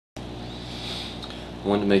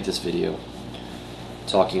wanted to make this video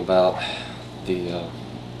talking about the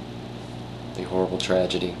horrible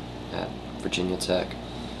tragedy at Virginia Tech,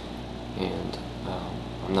 and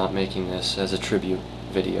I'm not making this as a tribute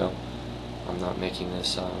video. I'm not making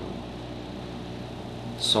this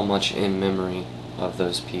so much in memory of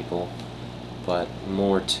those people, but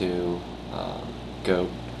more to GOAT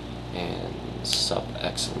and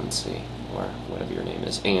supexcellency, or whatever your name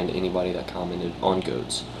is, and anybody that commented on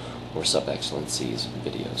GOAT's or supexcellency's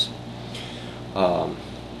videos.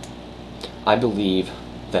 I believe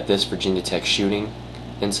that this Virginia Tech shooting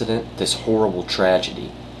incident, this horrible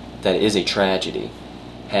tragedy that is a tragedy,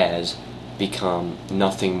 has become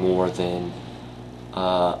nothing more than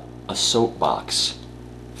a soapbox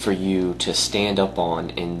for you to stand up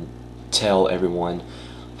on and tell everyone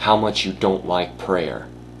how much you don't like prayer.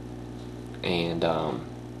 And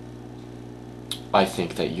I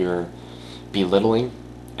think that you're belittling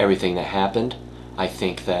everything that happened. I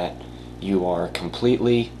think that you are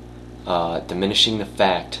completely diminishing the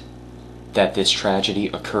fact that this tragedy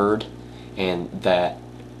occurred, and that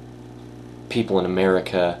people in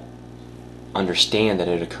America understand that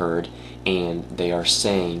it occurred, and they are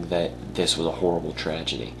saying that this was a horrible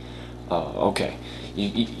tragedy. Okay,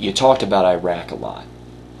 you talked about Iraq a lot.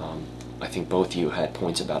 I think both of you had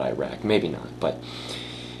points about Iraq, maybe not, but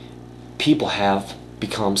people have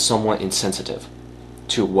become somewhat insensitive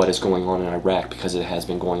to what is going on in Iraq because it has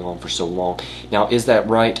been going on for so long. Now, is that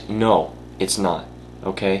right? No, it's not.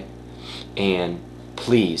 Okay? And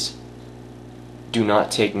please, do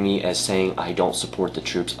not take me as saying I don't support the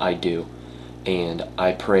troops. I do. And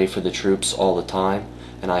I pray for the troops all the time,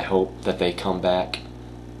 and I hope that they come back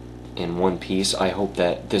in one piece. I hope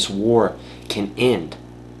that this war can end.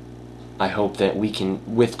 I hope that we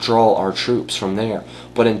can withdraw our troops from there.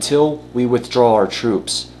 But until we withdraw our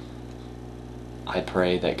troops, I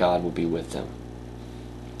pray that God will be with them.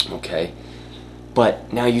 Okay?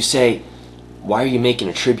 But now you say, why are you making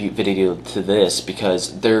a tribute video to this?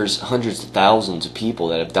 Because there's hundreds of thousands of people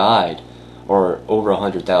that have died, or over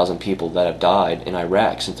 100,000 people that have died in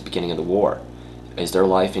Iraq since the beginning of the war. Is their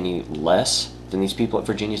life any less than these people at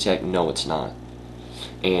Virginia Tech? No, it's not.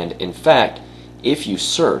 And in fact, if you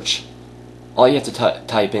search, all you have to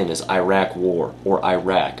type in is Iraq War, or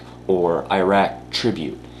Iraq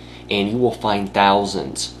Tribute, and you will find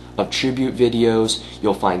thousands of tribute videos.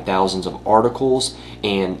 You'll find thousands of articles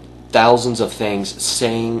and thousands of things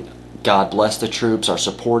saying God bless the troops, our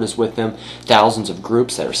support is with them, thousands of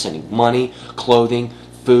groups that are sending money, clothing,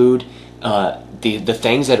 food, the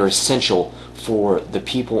things that are essential for the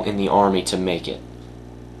people in the Army to make it.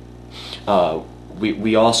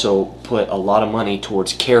 We also put a lot of money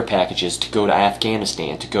towards care packages to go to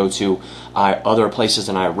Afghanistan, to go to other places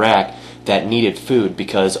in Iraq that needed food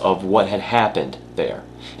because of what had happened there.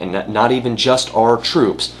 And not even just our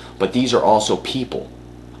troops, but these are also people,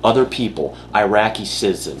 other people, Iraqi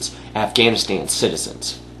citizens, Afghanistan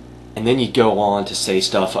citizens. And then you go on to say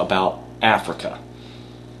stuff about Africa.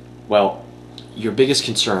 Well, your biggest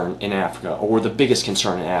concern in Africa, or the biggest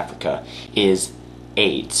concern in Africa, is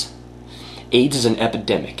AIDS. AIDS is an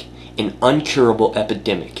epidemic, an uncurable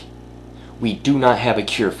epidemic. We do not have a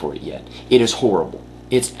cure for it yet. It is horrible.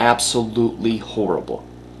 It's absolutely horrible.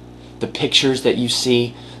 The pictures that you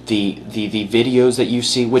see, the videos that you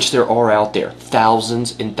see, which there are out there,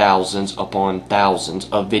 thousands and thousands upon thousands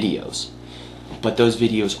of videos. But those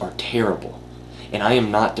videos are terrible. And I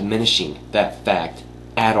am not diminishing that fact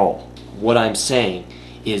at all. What I'm saying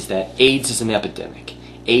is that AIDS is an epidemic.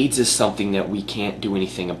 AIDS is something that we can't do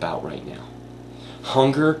anything about right now.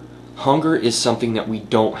 Hunger is something that we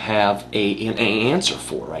don't have an answer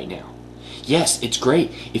for right now. Yes, it's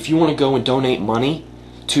great. If you want to go and donate money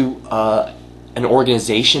to an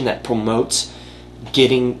organization that promotes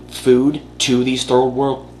getting food to these third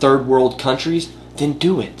world countries, then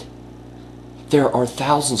do it. There are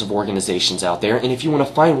thousands of organizations out there, and if you want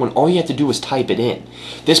to find one, all you have to do is type it in.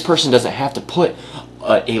 This person doesn't have to put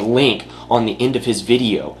a link on the end of his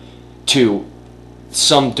video to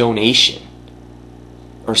some donation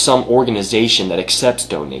or some organization that accepts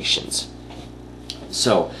donations.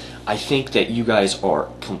 So I think that you guys are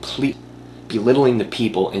completely belittling the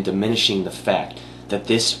people and diminishing the fact that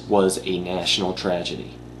this was a national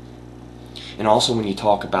tragedy. And also, when you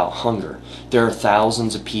talk about hunger, there are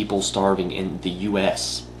thousands of people starving in the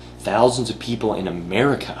U.S., thousands of people in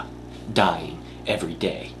America dying every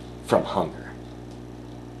day from hunger.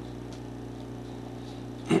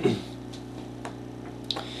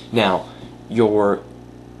 Now, your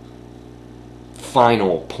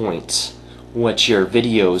final points, what your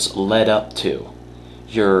videos led up to,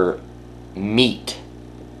 your meat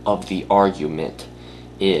of the argument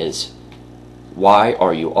is Why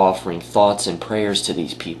are you offering thoughts and prayers to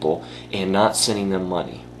these people and not sending them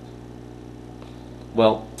money?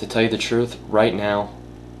 Well, to tell you the truth, right now,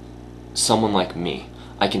 someone like me,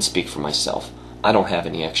 I can speak for myself. I don't have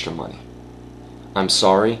any extra money. I'm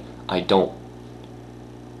sorry, I don't.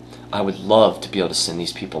 I would love to be able to send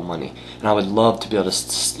these people money, and I would love to be able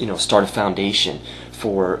to, start a foundation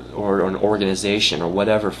for or an organization or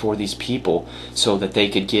whatever for these people so that they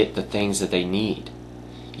could get the things that they need.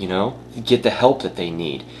 Get the help that they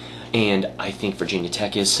need. And I think Virginia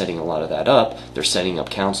Tech is setting a lot of that up. They're setting up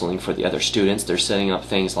counseling for the other students. They're setting up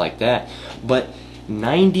things like that. But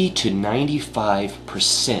 90 to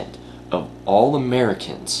 95% of all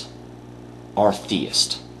Americans are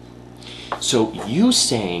theists. So you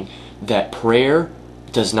saying that prayer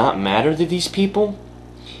does not matter to these people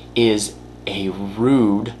is a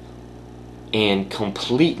rude and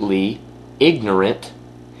completely ignorant,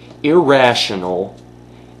 irrational,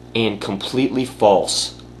 and completely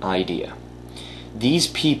false idea. These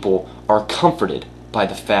people are comforted by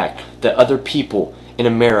the fact that other people in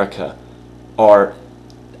America are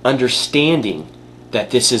understanding that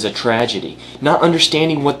this is a tragedy, not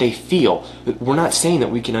understanding what they feel. We're not saying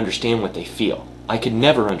that we can understand what they feel. I could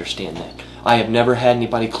never understand that. I have never had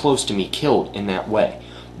anybody close to me killed in that way.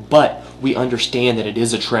 But we understand that it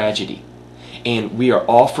is a tragedy, and we are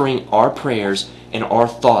offering our prayers and our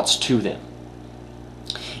thoughts to them.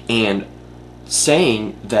 And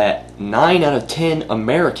saying that 9 out of 10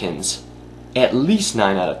 Americans, at least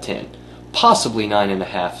 9 out of 10, possibly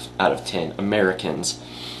 9.5 out of 10 Americans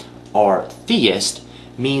are theists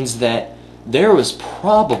means that there was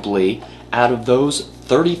probably, out of those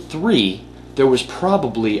 33, there was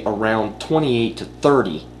probably around 28 to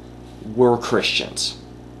 30 were Christians.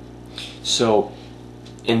 So,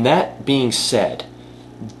 in that being said,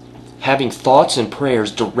 having thoughts and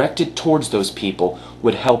prayers directed towards those people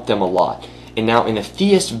would help them a lot. And now, in a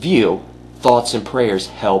theist view, thoughts and prayers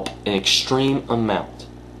help an extreme amount.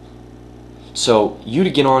 So, you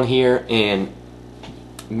to get on here and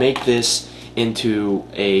make this into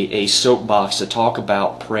a soapbox to talk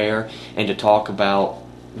about prayer and to talk about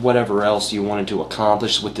whatever else you wanted to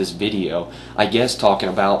accomplish with this video, I guess talking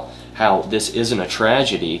about how this isn't a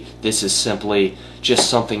tragedy, this is simply just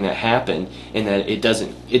something that happened, and that it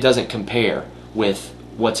doesn't compare with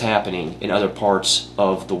what's happening in other parts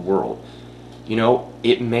of the world.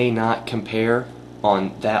 It may not compare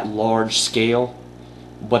on that large scale,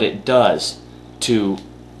 but it does to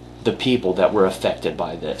the people that were affected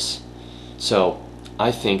by this. So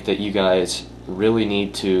I think that you guys really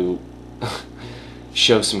need to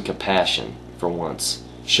show some compassion for once.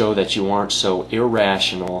 Show that you aren't so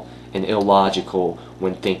irrational and illogical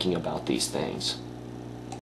when thinking about these things.